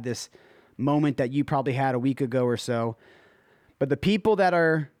just had this moment that you probably had a week ago or so. But the people that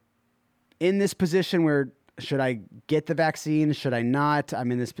are in this position where, should I get the vaccine? Should I not?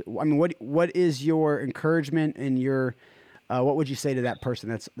 What is your encouragement and your, what would you say to that person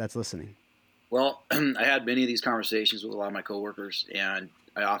that's listening? Well, I had many of these conversations with a lot of my coworkers, and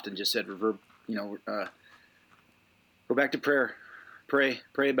I often just said, go back to prayer, pray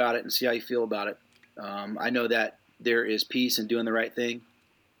about it and see how you feel about it. I know that there is peace in doing the right thing.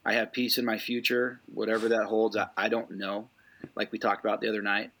 I have peace in my future, whatever that holds. I don't know. Like we talked about the other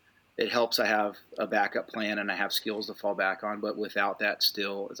night, it helps I have a backup plan and I have skills to fall back on. But without that,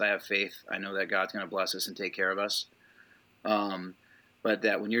 still, as I have faith, I know that God's going to bless us and take care of us. But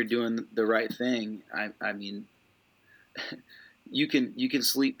that when you're doing the right thing, I mean, you can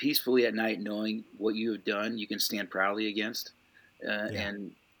sleep peacefully at night knowing what you have done. You can stand proudly against,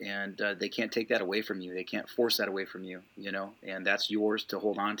 and they can't take that away from you. They can't force that away from you, and that's yours to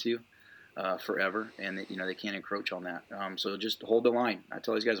hold on to forever. And they can't encroach on that. So just hold the line. I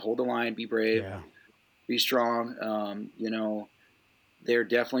tell these guys, hold the line, be brave, be strong. They're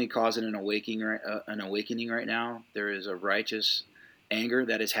definitely causing an awakening right now. There is a righteous anger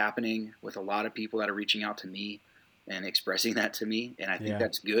that is happening with a lot of people that are reaching out to me and expressing that to me, and I think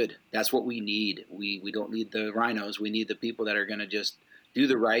that's good. That's what we need. We don't need the rhinos. We need the people that are going to just do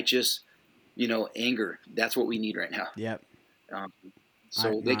the righteous, anger. That's what we need right now. Yep.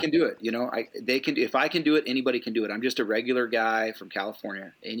 They can do it. They can. If I can do it, anybody can do it. I'm just a regular guy from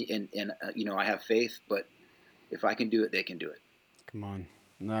California, and I have faith. But if I can do it, they can do it. Come on,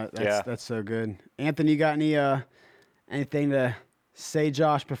 that's so good. Anthony, you got anything to say,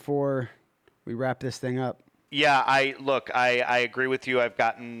 Josh, before we wrap this thing up? Yeah, I agree with you. I've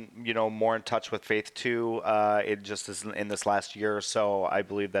gotten, more in touch with faith too. It just is in this last year or so. I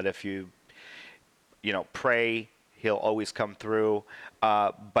believe that if you, pray, he'll always come through.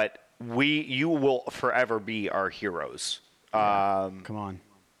 But you will forever be our heroes. Come on.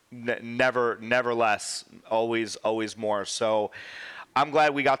 Never less, always more. So I'm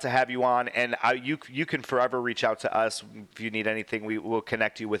glad we got to have you on, and you can forever reach out to us if you need anything. We will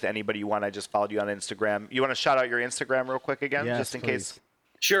connect you with anybody you want. I just followed you on Instagram. You want to shout out your Instagram real quick again, just in case?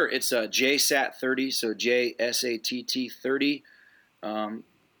 Sure. It's JSAT30, so JSATT 30.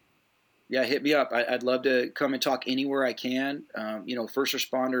 Hit me up. I'd love to come and talk anywhere I can. First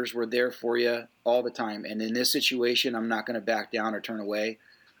responders, we're there for you all the time. And in this situation, I'm not going to back down or turn away.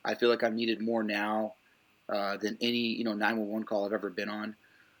 I feel like I'm needed more now than any 911 call I've ever been on,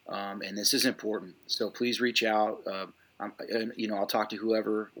 and this is important. So please reach out. I'll talk to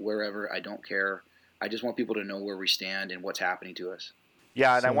whoever, wherever. I don't care. I just want people to know where we stand and what's happening to us.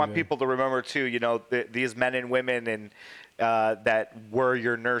 Yeah, and I want people to remember too. These men and women and that were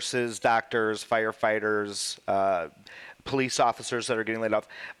your nurses, doctors, firefighters, police officers that are getting laid off.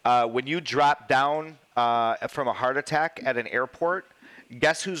 When you drop down from a heart attack at an airport,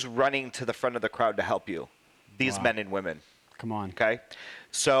 guess who's running to the front of the crowd to help you? These men and women. Come on. Okay.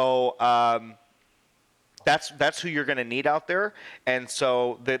 So that's who you're going to need out there. And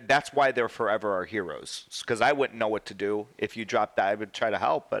so that's why they're forever our heroes. Because I wouldn't know what to do if you dropped that. I would try to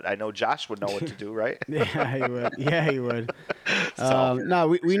help, but I know Josh would know what to do, right? Yeah, he would. Yeah, he would.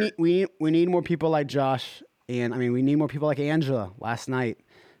 No, we need more people like Josh. And we need more people like Angela. Last night,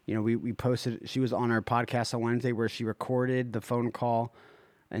 we posted, she was on our podcast on Wednesday where she recorded the phone call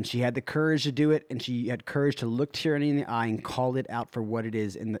And she had the courage to do it, and she had courage to look tyranny in the eye and call it out for what it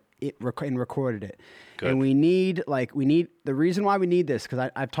is, and recorded it. Good. And we need the reason why we need this, because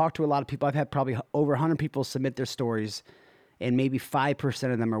I've talked to a lot of people. I've had probably over 100 people submit their stories, and maybe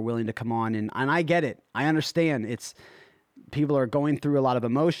 5% of them are willing to come on. And I get it. I understand. People are going through a lot of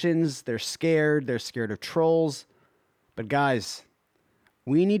emotions. They're scared. They're scared of trolls. But guys,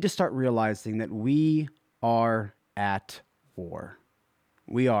 we need to start realizing that we are at war.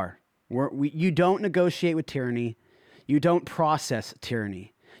 We are. You don't negotiate with tyranny. You don't process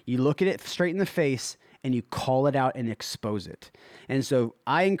tyranny. You look at it straight in the face and you call it out and expose it. And so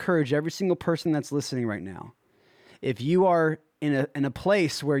I encourage every single person that's listening right now, if you are in a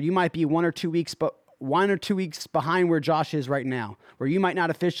place where you might be 1 or 2 weeks, but 1 or 2 weeks behind where Josh is right now, where you might not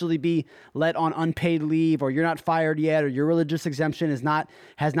officially be let on unpaid leave, or you're not fired yet, or your religious exemption has not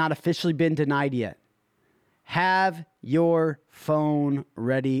officially been denied yet, have your phone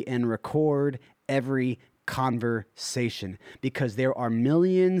ready and record every conversation, because there are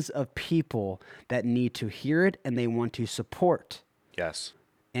millions of people that need to hear it and they want to support. Yes.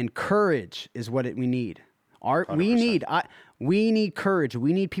 And courage is what we need. We need courage.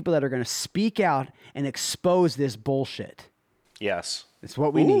 We need people that are going to speak out and expose this bullshit. Yes. It's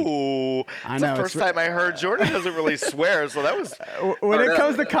what we need. Ooh, it's the first time I heard Jordan doesn't really swear, so that was... When it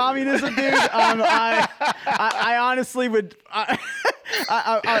comes to communism, dude, I honestly would...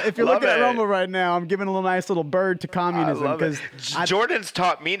 if you're looking at Rumble right now, I'm giving a nice little bird to communism. Because Jordan's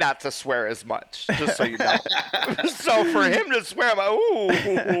taught me not to swear as much, just so you know. So for him to swear, I'm like, ooh,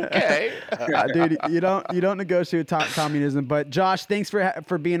 okay. Dude, you don't negotiate with communism. But Josh, thanks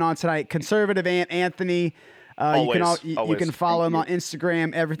for being on tonight. Conservative Anthony... You can follow him on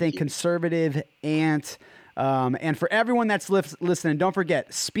Instagram, everything Conservative Ant. And for everyone that's listening, don't forget,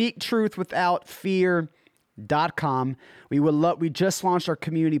 SpeakTruthWithoutFear.com. We just launched our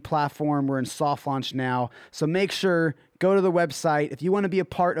community platform. We're in soft launch now. So make sure, go to the website. If you want to be a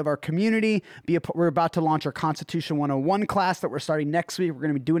part of our community, we're about to launch our Constitution 101 class that we're starting next week. We're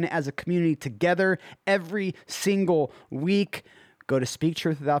going to be doing it as a community together every single week. Go to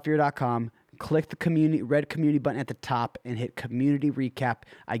SpeakTruthWithoutFear.com. Click the red community button at the top and hit community recap.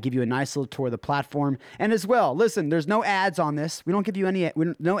 I give you a nice little tour of the platform. And as well, listen, there's no ads on this. We don't give you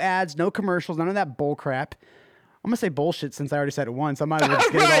no ads, no commercials, none of that bull crap. I'm going to say bullshit since I already said it once. I might as well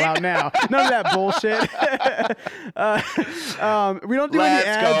just get it all out now. None of that bullshit. We don't do any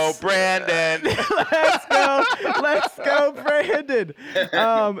ads. Let's go, Brandon. Let's go, Brandon.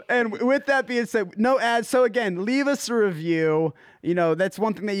 And with that being said, no ads. So again, leave us a review. That's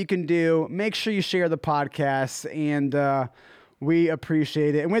one thing that you can do. Make sure you share the podcast, and we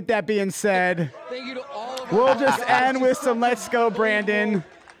appreciate it. And with that being said, thank you to all of we'll just end with some Let's Go, Brandon.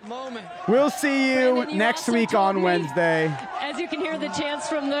 We'll see you Brandon, next week on Wednesday. As you can hear the chants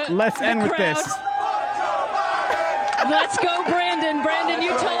from the Let's end crowd. with this. Let's go, Brandon. Brandon,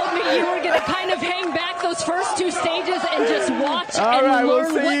 you told me you were going to kind of hang back those first 2 stages and just watch all and right,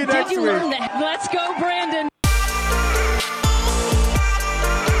 learn. We'll see you next week. Let's go, Brandon.